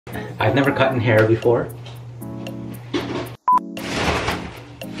I've never cut in hair before.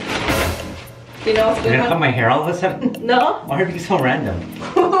 Do you know what's You're going gonna cut on? my hair all of a sudden? No? Why are you so random?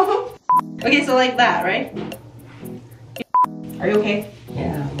 Okay, so like that, right? Are you okay?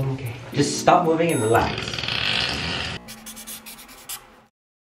 Yeah, I'm okay. Just stop moving and relax.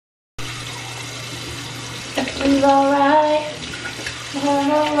 Everything's alright.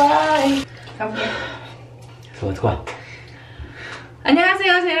 Alright. Come here. So let's go.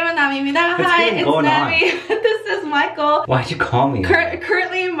 안녕하세요, 제 이름은 나미입니다. What's Hi, been it's going on? Nami. This is Michael. Why'd you call me?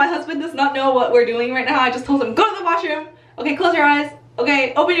 Currently, my husband does not know what we're doing right now. I just told him, go to the washroom. Okay, close your eyes.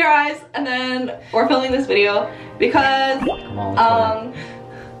 Okay, open your eyes. And then we're filming this video because, Come on, let's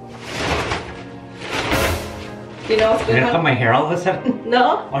do you know what's You're going gonna cut on? my hair all of a sudden?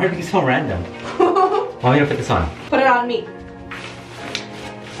 No? Why are you so random? Want me to put this on? Put it on me.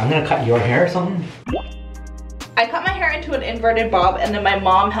 I'm gonna cut your hair or something? I cut my hair into an inverted bob and then my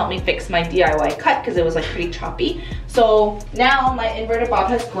mom helped me fix my DIY cut because it was like pretty choppy. So now my inverted bob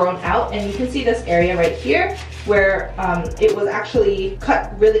has grown out and you can see this area right here where it was actually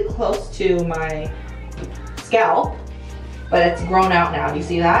cut really close to my scalp, but it's grown out now. Do you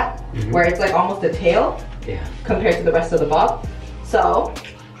see that? Mm-hmm. Where it's like almost a tail Yeah. compared to the rest of the bob. So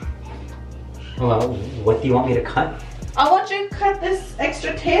Well, what do you want me to cut? I want you to cut this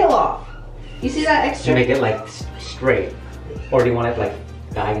extra tail off. You see that To extra? make it like straight, or do you want it like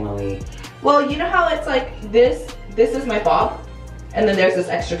diagonally? Well, you know how it's like this is my bob, and then there's this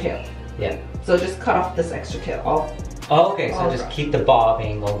extra tail. Yeah. So just cut off this extra tail. Oh, okay. So All just right. keep the bob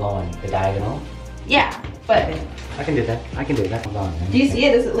angle going, the diagonal. Yeah, but I can do that. I can do that. Hold on. do you see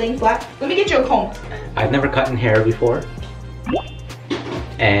it? Is it laying flat? Let me get you a comb. I've never cut in hair before,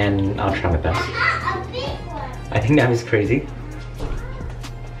 and I'll try my best. I think that was crazy.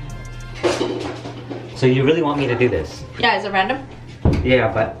 So you really want me to do this? Yeah, is it random?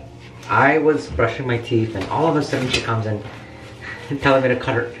 Yeah, but I was brushing my teeth and all of a sudden she comes in telling me to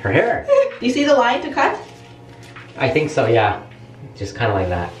cut her hair. Do you see the line to cut? I think so, yeah. Just kind of like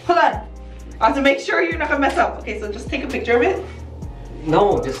that. Hold on. I have to make sure you're not gonna mess up. Okay, so just take a picture of it.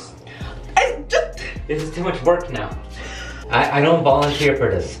 No, just, this is too much work now. I don't volunteer for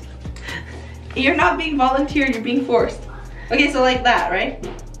this. You're not being volunteered, you're being forced. Okay, so like that, right?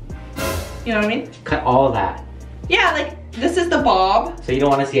 You know what I mean? Cut all of that. Yeah, like this is the bob. So you don't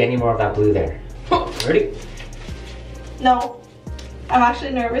want to see any more of that blue there. Ready? No, I'm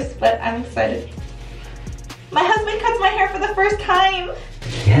actually nervous, but I'm excited. My husband cuts my hair for the first time.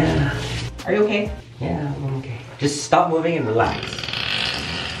 Yeah. Are you okay? Yeah, I'm okay. Just stop moving and relax.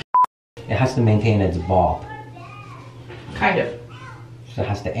 It has to maintain its bob. Kind of. So it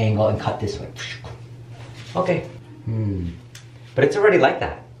has to angle and cut this way. Okay. But it's already like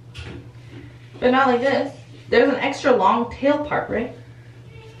that. But not like this. There's an extra long tail part, right?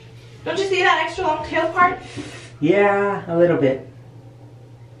 Don't you see that extra long tail part? Yeah, a little bit.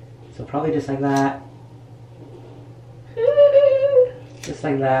 So probably just like that. Just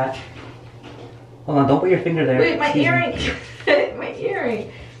like that. Hold on, don't put your finger there. Wait, my Excuse me. earring. My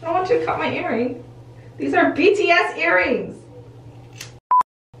earring. I don't want you to cut my earring. These are BTS earrings.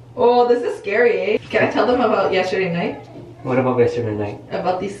 Oh, this is scary, eh? Can I tell them about yesterday night? What about yesterday night?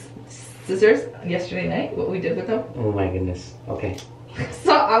 About these scissors yesterday night? What we did with them? Oh my goodness. Okay.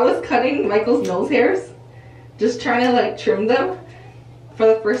 So I was cutting Michael's nose hairs. Just trying to like trim them for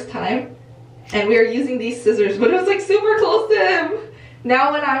the first time. And we were using these scissors, but it was like super close to him.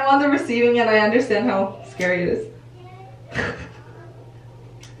 Now when I'm on the receiving end, I understand how scary it is.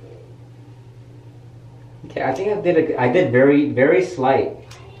 Okay, I think I did very, very slight.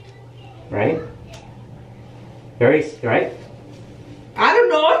 Right? Right? I don't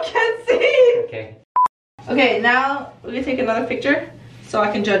know, I can't see. Okay. Okay, now we're gonna take another picture so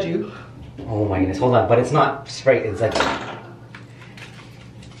I can judge you. Oh my goodness, hold on, but it's not straight, it's like...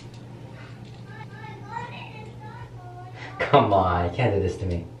 Come on, you can't do this to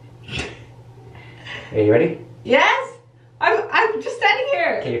me. Are you ready? Yes? I'm just standing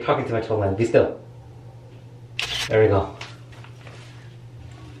here. Okay, you're talking too much, hold on, be still. There we go.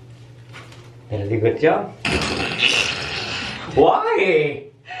 Did I do a good job? Why?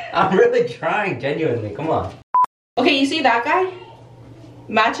 I'm really trying, genuinely, come on. Okay, you see that guy?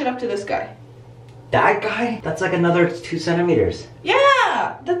 Match it up to this guy. That guy? That's like another 2 centimeters.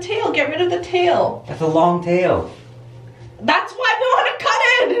 Yeah, the tail, get rid of the tail. That's a long tail. That's why we want to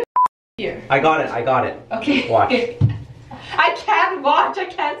cut it. Here. I got it. Okay. Watch. I can't watch, I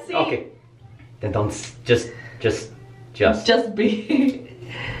can't see. Okay. Then don't, just. Just be.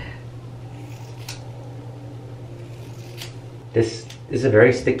 This is a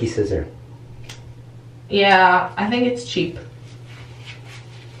very sticky scissor. Yeah, I think it's cheap.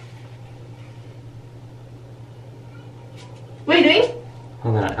 What are you doing?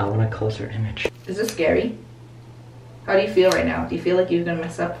 Hold on, I want a closer image. Is this scary? How do you feel right now? Do you feel like you're gonna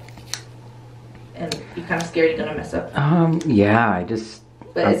mess up? And you're kind of scared you're gonna mess up? Yeah, I just...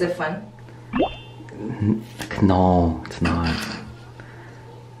 But is it fun? No, it's not.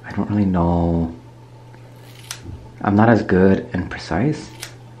 I don't really know. I'm not as good and precise.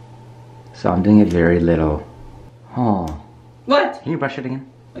 So I'm doing it very little. Oh. What? Can you brush it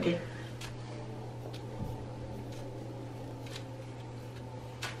again? Okay.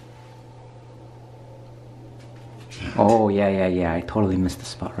 Oh, yeah. I totally missed the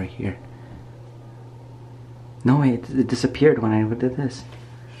spot right here. No, wait, it disappeared when I did this.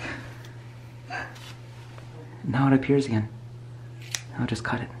 Now it appears again. I'll just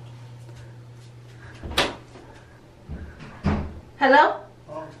cut it. Hello?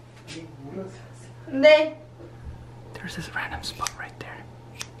 네. There's this random spot right there.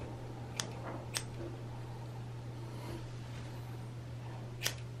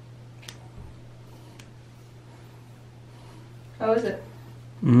 How is it?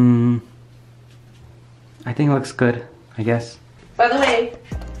 I think it looks good, I guess. By the way,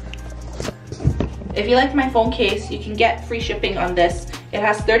 if you liked my phone case, you can get free shipping on this. It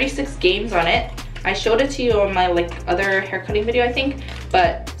has 36 games on it. I showed it to you on my other haircutting video, I think,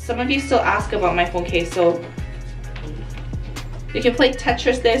 but some of you still ask about my phone case, so you can play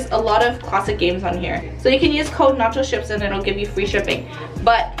Tetris. There's a lot of classic games on here. So you can use code NACHOSHIPS and it'll give you free shipping.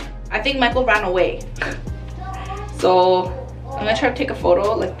 But I think Michael ran away. So I'm gonna try to take a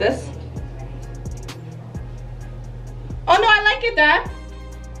photo like this. Oh no, I like it, Dad.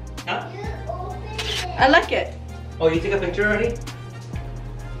 Huh? I like it. Oh, you took a picture already?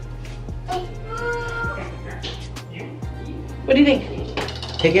 What do you think?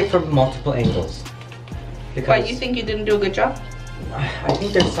 Take it from multiple angles. Why, you think you didn't do a good job? I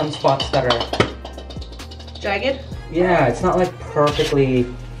think there's some spots that are... Jagged? Yeah, it's not like perfectly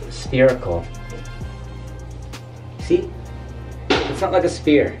spherical. See? It's not like a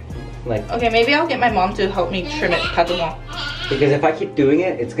sphere. Like, okay, maybe I'll get my mom to help me trim it, cut them off. because if I keep doing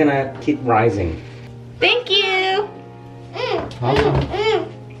it, it's gonna keep rising. Thank you! Welcome.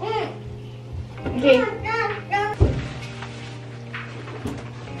 Okay.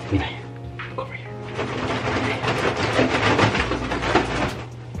 Mina, go over here.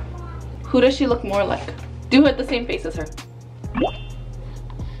 Who does she look more like? Do it the same face as her.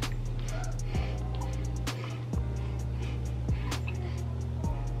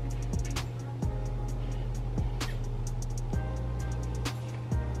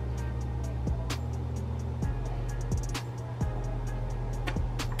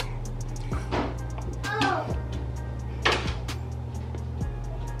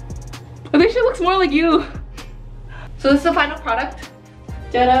 I think she looks more like you. So this is the final product.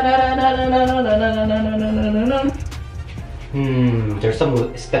 There's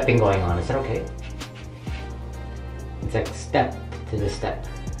some stepping going on. Is that okay? It's like step to the step.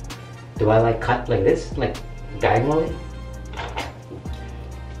 Do I like cut like this? Like diagonally?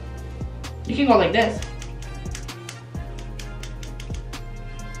 You can go like this.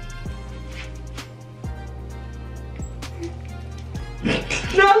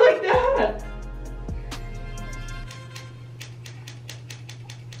 Not like that.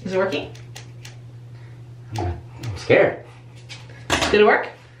 Is it working? I'm scared. Did it work?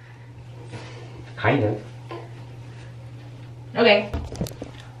 Kind of. Okay.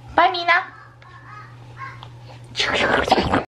 Bye, Mina.